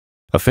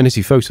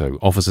Affinity Photo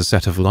offers a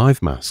set of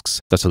live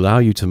masks that allow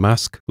you to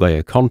mask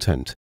layer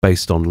content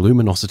based on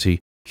luminosity,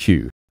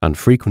 hue, and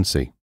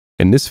frequency.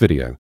 In this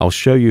video, I'll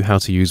show you how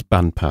to use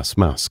bandpass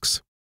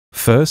masks.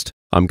 First,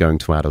 I'm going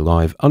to add a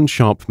live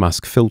unsharp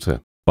mask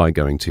filter by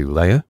going to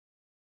Layer,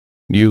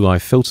 New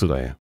Live Filter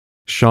Layer,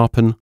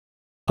 Sharpen,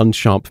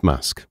 Unsharp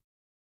Mask.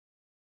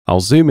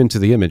 I'll zoom into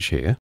the image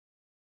here,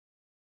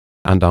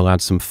 and I'll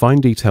add some fine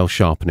detail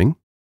sharpening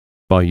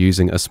by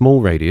using a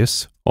small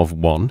radius of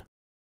 1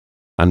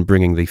 and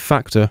bringing the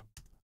factor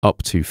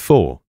up to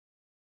 4.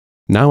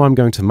 Now I'm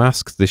going to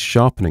mask this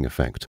sharpening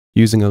effect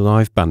using a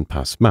live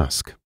bandpass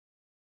mask.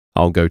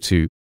 I'll go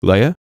to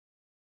Layer,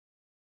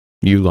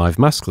 New Live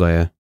Mask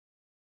Layer,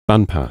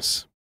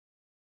 Bandpass.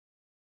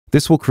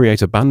 This will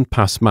create a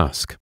bandpass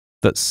mask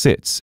that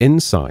sits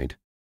inside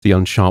the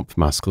unsharp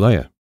mask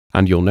layer,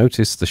 and you'll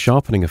notice the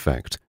sharpening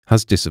effect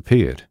has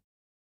disappeared.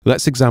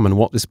 Let's examine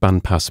what this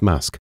bandpass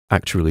mask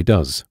actually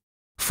does.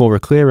 For a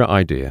clearer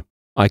idea,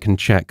 I can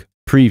check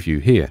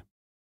Preview here,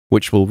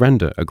 which will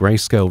render a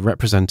grayscale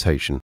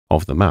representation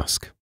of the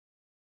mask.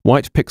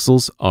 White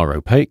pixels are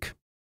opaque,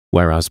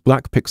 whereas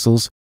black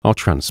pixels are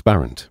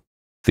transparent.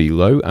 The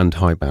low and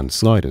high band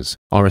sliders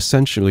are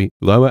essentially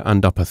lower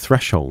and upper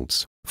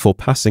thresholds for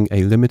passing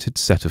a limited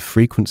set of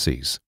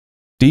frequencies.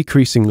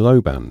 Decreasing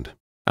low band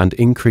and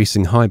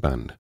increasing high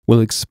band will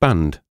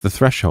expand the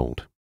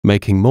threshold,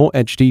 making more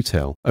edge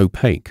detail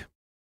opaque.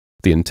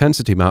 The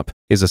intensity map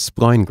is a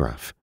spline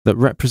graph that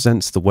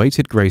represents the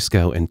weighted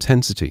grayscale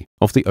intensity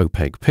of the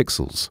opaque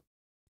pixels.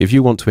 If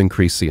you want to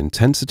increase the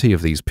intensity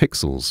of these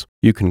pixels,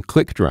 you can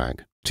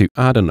click-drag to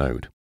add a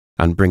node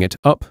and bring it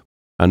up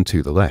and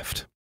to the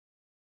left.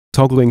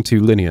 Toggling to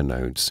linear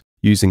nodes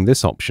using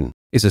this option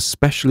is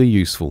especially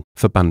useful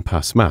for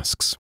bandpass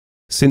masks,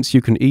 since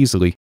you can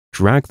easily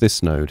drag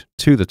this node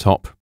to the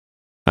top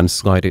and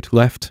slide it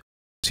left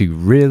to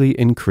really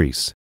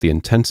increase the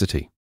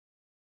intensity.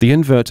 The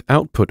invert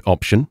output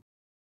option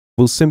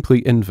will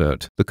simply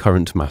invert the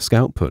current mask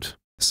output,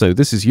 so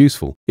this is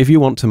useful if you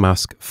want to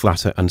mask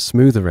flatter and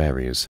smoother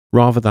areas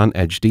rather than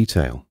edge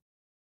detail.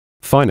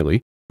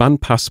 Finally,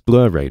 bandpass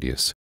blur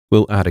radius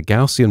will add a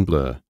Gaussian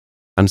blur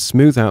and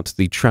smooth out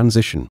the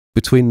transition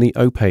between the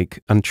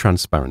opaque and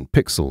transparent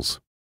pixels.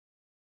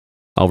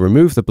 I'll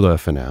remove the blur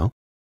for now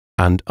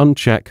and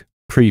uncheck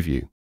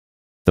Preview.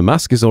 The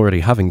mask is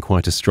already having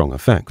quite a strong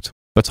effect,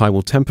 but I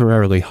will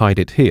temporarily hide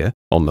it here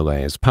on the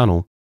Layers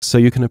panel so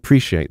you can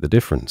appreciate the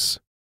difference.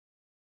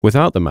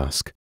 Without the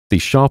mask, the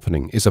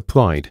sharpening is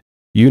applied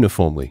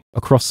uniformly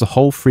across the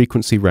whole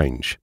frequency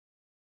range,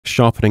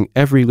 sharpening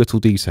every little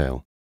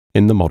detail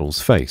in the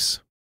model's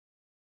face.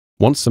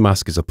 Once the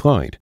mask is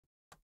applied,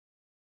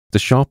 the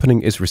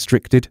sharpening is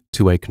restricted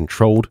to a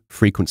controlled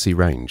frequency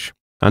range,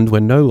 and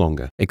we're no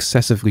longer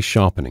excessively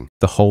sharpening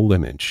the whole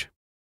image.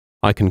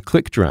 I can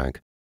click-drag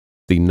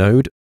the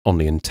node on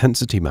the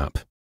intensity map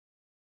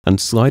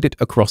and slide it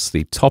across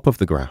the top of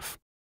the graph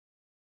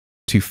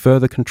to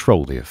further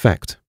control the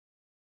effect.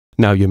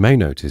 Now you may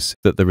notice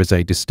that there is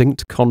a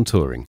distinct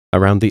contouring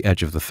around the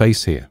edge of the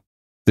face here.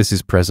 This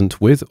is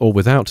present with or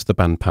without the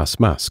bandpass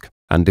mask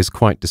and is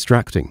quite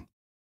distracting.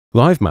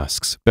 Live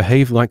masks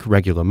behave like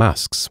regular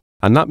masks,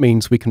 and that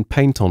means we can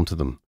paint onto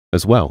them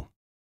as well.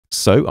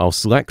 So I'll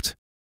select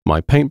my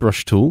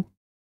paintbrush tool,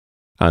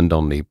 and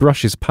on the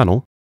brushes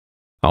panel,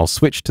 I'll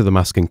switch to the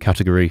masking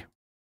category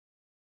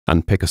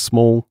and pick a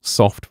small,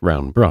 soft,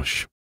 round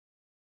brush.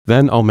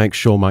 Then I'll make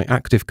sure my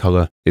active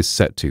color is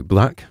set to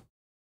black,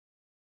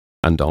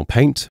 and I'll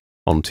paint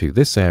onto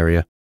this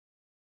area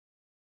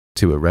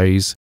to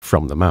erase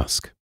from the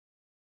mask.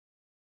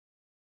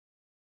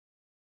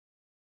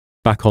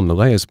 Back on the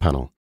Layers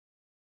panel,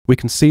 we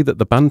can see that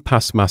the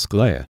bandpass mask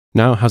layer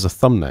now has a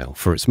thumbnail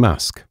for its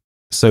mask.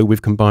 So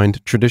we've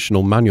combined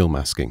traditional manual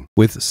masking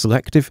with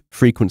selective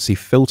frequency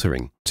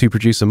filtering to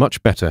produce a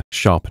much better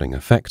sharpening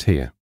effect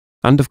here.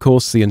 And of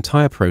course, the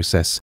entire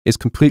process is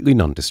completely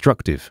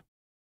non-destructive.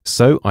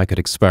 So I could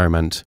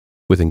experiment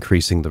with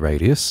increasing the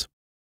radius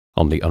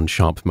on the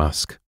unsharp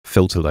mask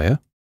filter layer,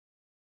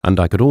 and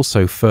I could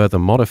also further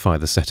modify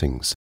the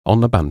settings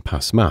on the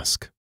bandpass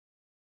mask.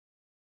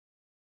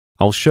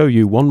 I'll show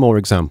you one more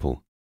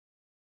example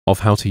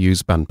of how to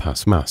use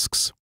bandpass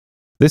masks.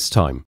 This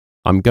time,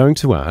 I'm going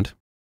to add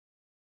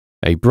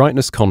a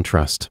brightness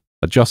contrast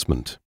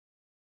adjustment.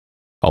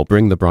 I'll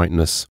bring the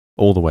brightness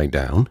all the way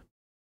down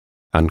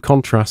and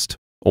contrast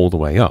all the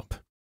way up.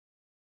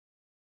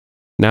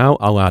 Now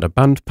I'll add a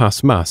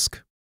bandpass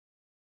mask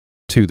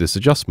to this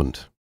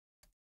adjustment.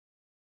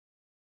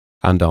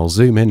 And I'll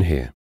zoom in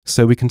here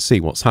so we can see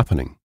what's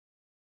happening.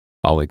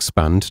 I'll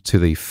expand to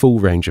the full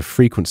range of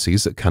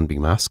frequencies that can be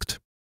masked,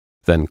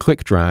 then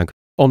click-drag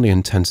on the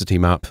intensity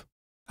map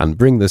and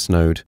bring this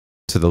node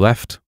to the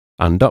left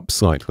and up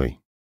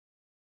slightly.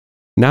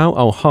 Now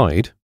I'll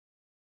hide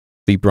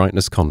the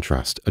brightness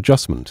contrast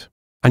adjustment,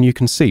 and you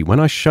can see when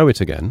I show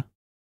it again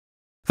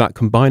that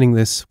combining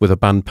this with a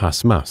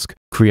bandpass mask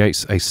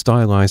creates a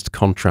stylized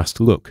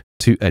contrast look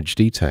to edge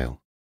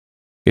detail.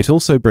 It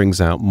also brings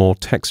out more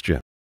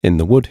texture in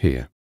the wood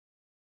here.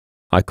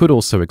 I could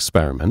also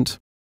experiment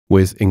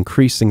with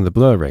increasing the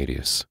blur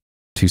radius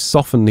to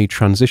soften the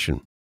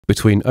transition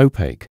between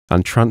opaque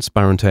and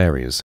transparent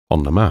areas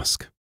on the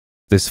mask.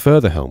 This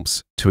further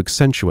helps to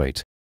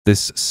accentuate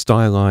this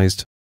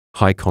stylized,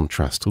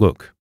 high-contrast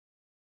look.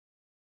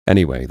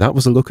 Anyway, that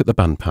was a look at the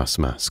bandpass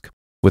mask,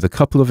 with a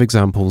couple of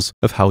examples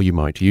of how you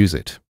might use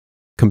it.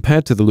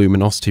 Compared to the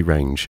luminosity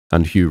range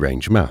and hue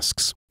range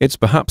masks, it's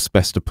perhaps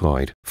best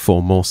applied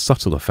for more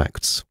subtle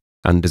effects,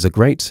 and is a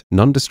great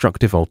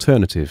non-destructive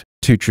alternative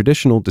to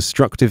traditional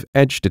destructive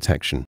edge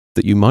detection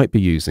that you might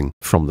be using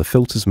from the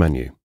filters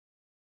menu.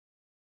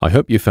 I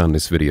hope you found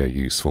this video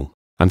useful,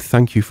 and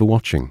thank you for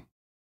watching.